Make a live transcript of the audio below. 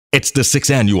It's the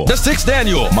 6th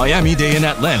annual Miami Day in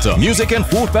Atlanta Music and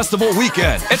Food Festival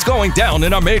weekend. It's going down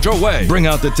in a major way. Bring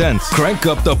out the tents, crank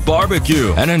up the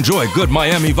barbecue, and enjoy good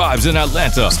Miami vibes in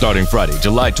Atlanta starting Friday,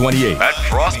 July 28th at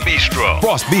Frost Bistro.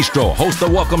 Frost Bistro hosts the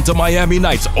Welcome to Miami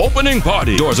Nights opening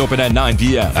party. Doors open at 9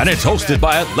 p.m. and it's hosted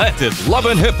by Atlanta's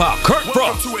Lovin' Hip Hop, Kirk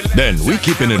Frost. Then we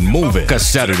keeping it moving, cause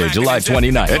Saturday, July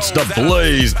 29th, it's the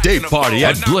Blaze Day Party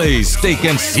at Blaze Steak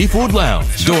and Seafood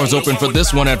Lounge. Doors open for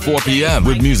this one at 4 p.m.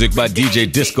 with music by DJ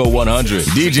Disco 100,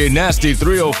 DJ Nasty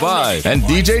 305, and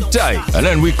DJ Tight. And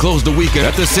then we close the weekend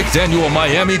at the 6th annual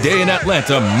Miami Day in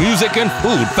Atlanta Music and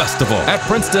Food Festival at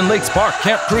Princeton Lakes Park,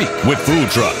 Camp Creek, with food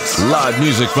trucks, live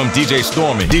music from DJ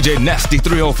Stormy, DJ Nasty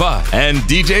 305, and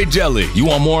DJ Jelly. You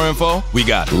want more info? We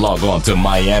got it. Log on to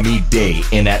Miami Day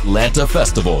in Atlanta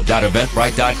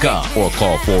Festival.eventbrite.com or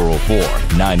call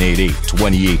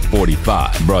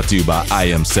 404-988-2845. Brought to you by I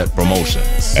Am Set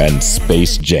Promotions and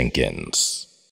Space Jenkins.